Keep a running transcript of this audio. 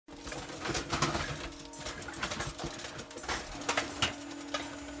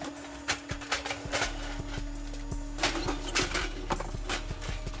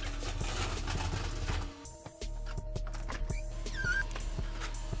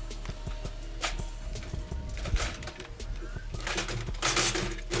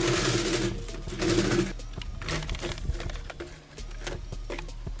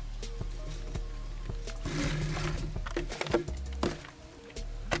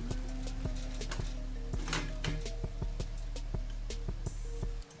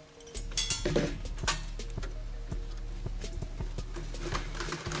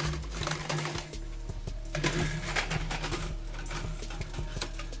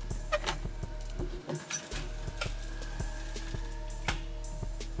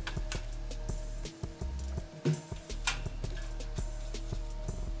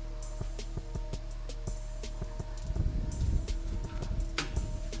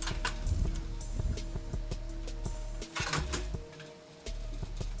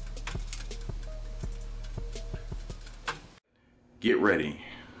get ready.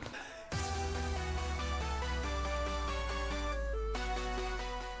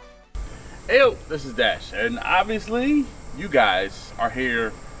 Hey, this is Dash, and obviously you guys are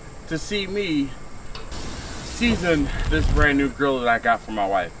here to see me season this brand new grill that I got for my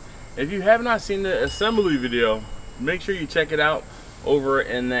wife. If you have not seen the assembly video, make sure you check it out over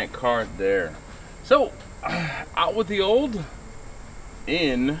in that card there. So, out with the old,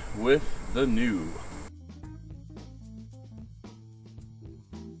 in with the new.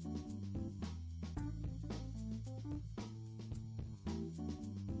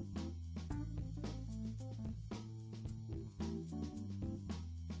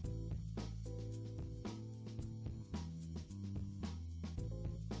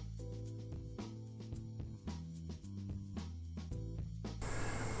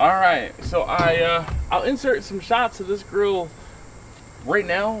 Alright, so I'll insert some shots of this grill right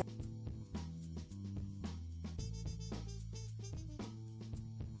now.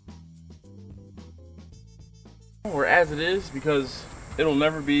 Or as it is, because it'll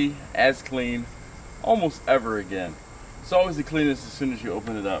never be as clean almost ever again. It's always the cleanest as soon as you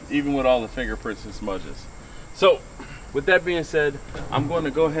open it up, even with all the fingerprints and smudges. So, with that being said, I'm going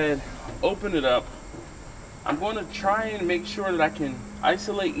to go ahead, open it up. I'm going to try and make sure that I can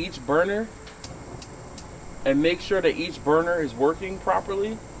isolate each burner and make sure that each burner is working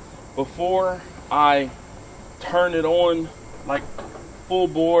properly before I turn it on like full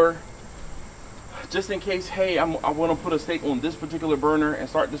bore, just in case, hey, I want to put a steak on this particular burner and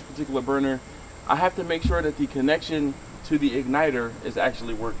start this particular burner. I have to make sure that the connection to the igniter is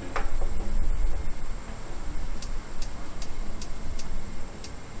actually working.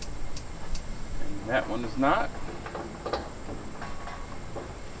 That one is not.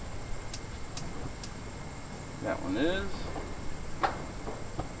 That one is.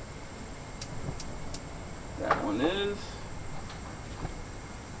 That one is.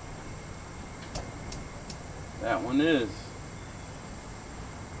 That one is.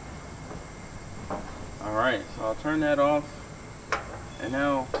 All right, so I'll turn that off. And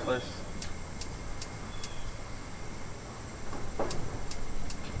now let's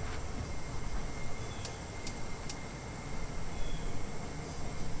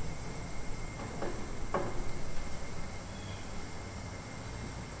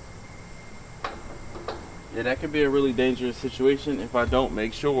that could be a really dangerous situation if I don't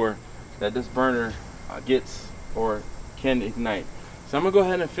make sure that this burner gets or can ignite. So I'm gonna go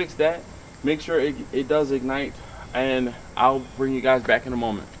ahead and fix that, make sure it does ignite, and I'll bring you guys back in a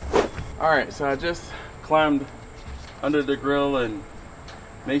moment. Alright, so I just climbed under the grill and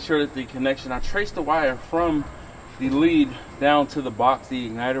made sure that the connection, I traced the wire from the lead down to the box, the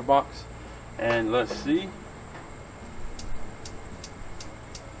igniter box, and let's see.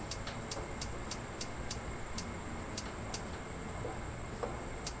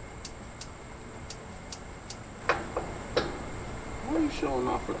 Showing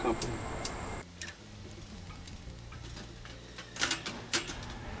off for company.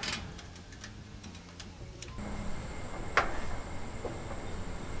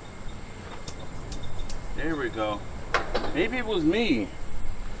 There we go. Maybe it was me.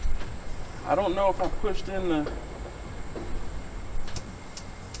 I don't know if I pushed in the...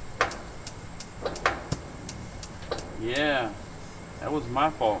 Yeah, that was my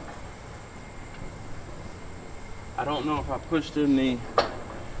fault. I don't know if I pushed in the...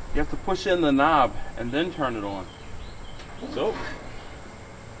 You have to push in the knob and then turn it on. So,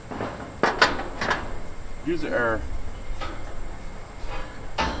 user error.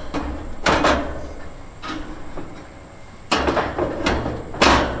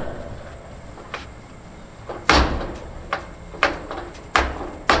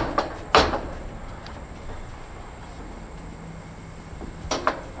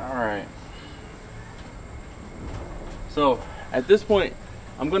 Alright. So, at this point,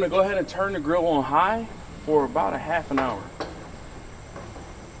 I'm going to go ahead and turn the grill on high for about a half an hour.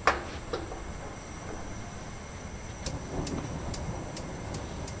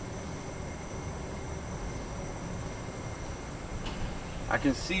 I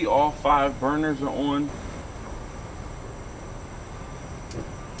can see all 5 burners are on. So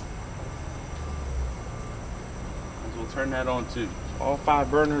we'll turn that on too. All 5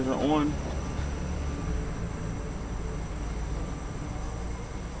 burners are on.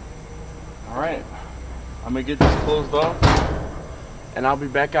 Alright, I'm gonna get this closed off and I'll be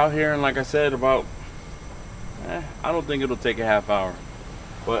back out here in, like I said, about I don't think it'll take a half hour,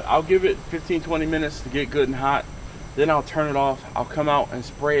 but I'll give it 15-20 minutes to get good and hot. Then I'll turn it off. I'll come out and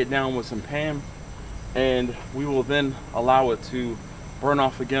spray it down with some PAM, and we will then allow it to burn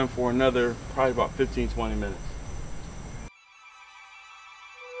off again for another probably about 15-20 minutes.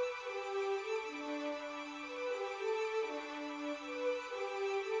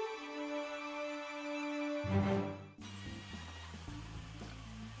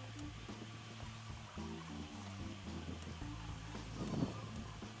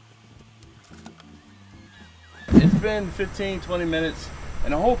 It's been 15-20 minutes,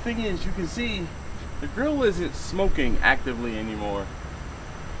 and the whole thing is, you can see the grill isn't smoking actively anymore.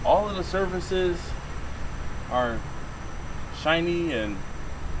 All of the surfaces are shiny and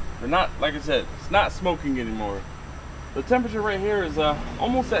they're not, like I said, it's not smoking anymore. The temperature right here is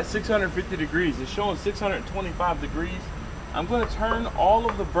almost at 650 degrees. It's showing 625 degrees. I'm going to turn all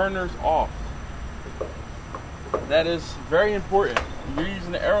of the burners off. That is very important. You're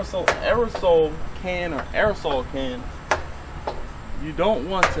using the aerosol can. You don't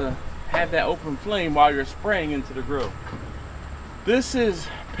want to have that open flame while you're spraying into the grill. This is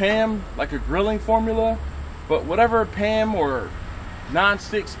PAM, like a grilling formula, but whatever PAM or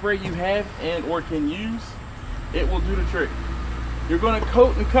non-stick spray you have and or can use, it will do the trick. You're going to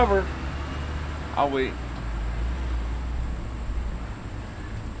coat and cover. I'll wait.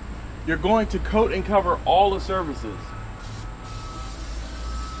 You're going to coat and cover all the surfaces.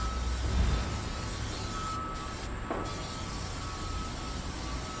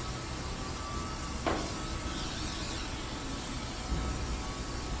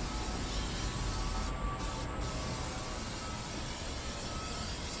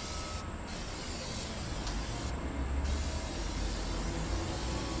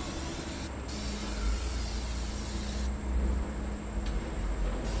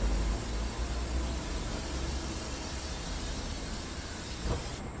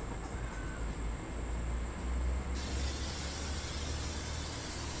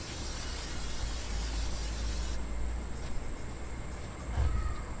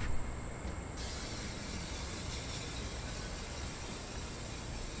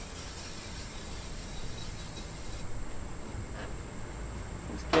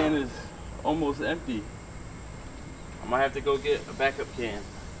 Can is almost empty. I might have to go get a backup can.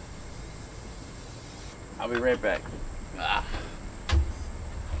 I'll be right back.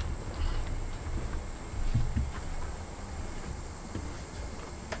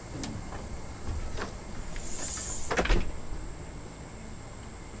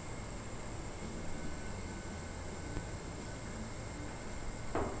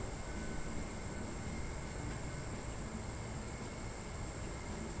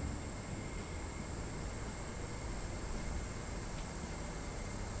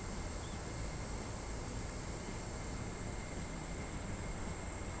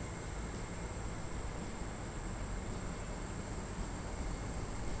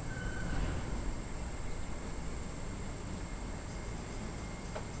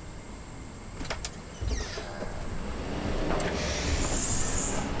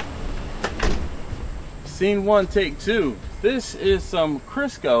 Scene one, take two. This is some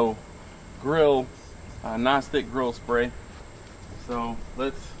Crisco grill, non-stick grill spray. So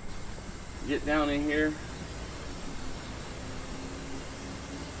let's get down in here.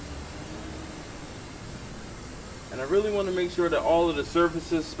 And I really want to make sure that all of the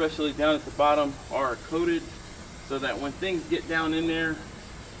surfaces, especially down at the bottom, are coated so that when things get down in there,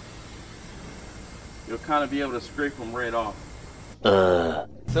 you'll kind of be able to scrape them right off. So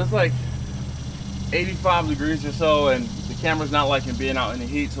it's like 85 degrees or so, and the camera's not liking being out in the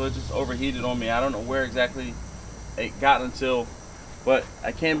heat, so it just overheated on me. I don't know where exactly it got until, but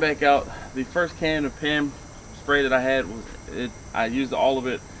I came back out. The first can of PAM spray that I had, I used all of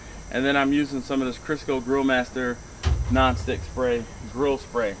it, and then I'm using some of this Crisco Grill Master non-stick spray, grill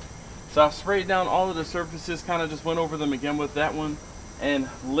spray. So I sprayed down all of the surfaces, kind of just went over them again with that one, and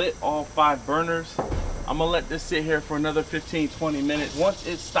lit all 5 burners. I'm gonna let this sit here for another 15-20 minutes. Once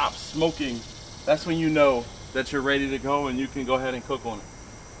it stops smoking, that's when you know that you're ready to go and you can go ahead and cook on it.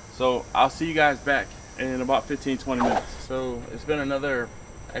 So I'll see you guys back in about 15-20 minutes. So it's been another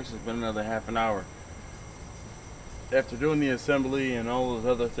half an hour. After doing the assembly and all those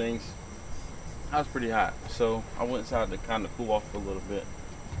other things, I was pretty hot. So I went inside to kind of cool off a little bit.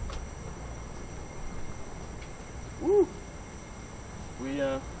 Woo! We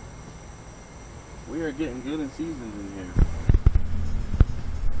are getting good and seasoned in here.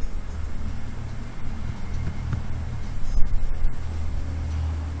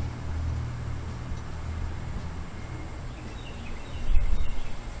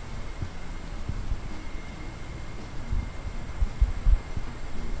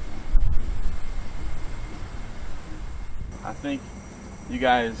 I think you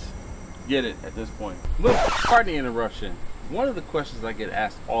guys get it at this point. Look, pardon the interruption. One of the questions I get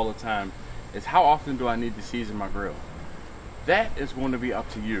asked all the time is how often do I need to season my grill? That is going to be up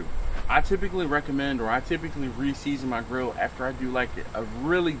to you. I typically recommend, or I typically re-season my grill after I do like a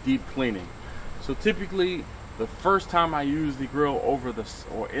really deep cleaning. So So typically, the first time I use the grill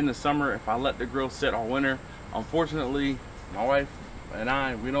or in the summer, if I let the grill sit all winter, unfortunately, my wife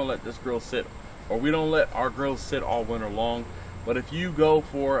and we don't let this grill sit, or we don't let our grills sit all winter long. But if you go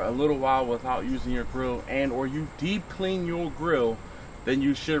for a little while without using your grill, and or you deep clean your grill, then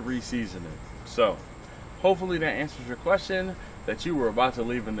you should re-season it. So hopefully that answers your question that you were about to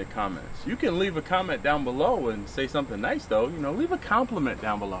leave in the comments. You can leave a comment down below and say something nice though. You know, leave a compliment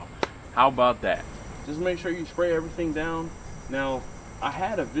down below. How about that? Just make sure you spray everything down. Now, I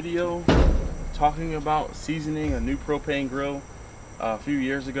had a video talking about seasoning a new propane grill a few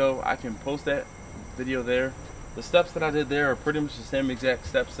years ago. I can post that video there. The steps that I did there are pretty much the same exact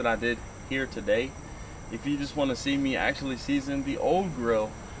steps that I did here today. If you just want to see me actually season the old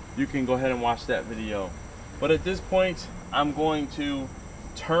grill, you can go ahead and watch that video. But at this point, I'm going to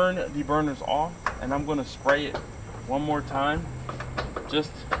turn the burners off and I'm going to spray it one more time.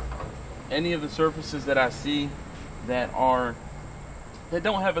 Just any of the surfaces that I see that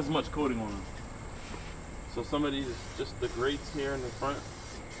don't have as much coating on them. So some of these, just the grates here in the front.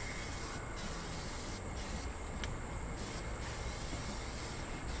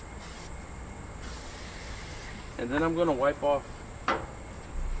 And then I'm going to wipe off.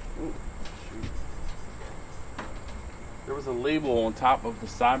 Ooh, shoot. There was a label on top of the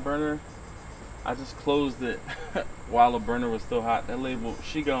side burner. I just closed it while the burner was still hot. That label,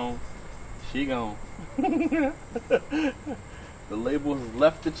 she gone. She gone. The label has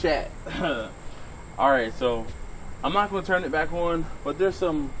left the chat. Alright, so I'm not going to turn it back on, but there's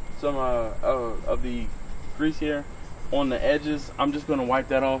some of the grease here on the edges. I'm just going to wipe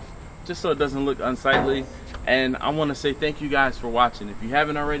that off just so it doesn't look unsightly. And I want to say thank you guys for watching. If you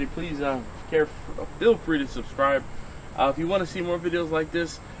haven't already, please feel free to subscribe. If you want to see more videos like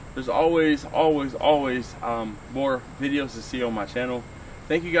this, there's always more videos to see on my channel.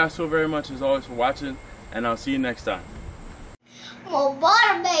 Thank you guys so very much as always for watching, and I'll see you next time. More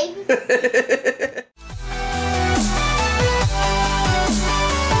butter, baby.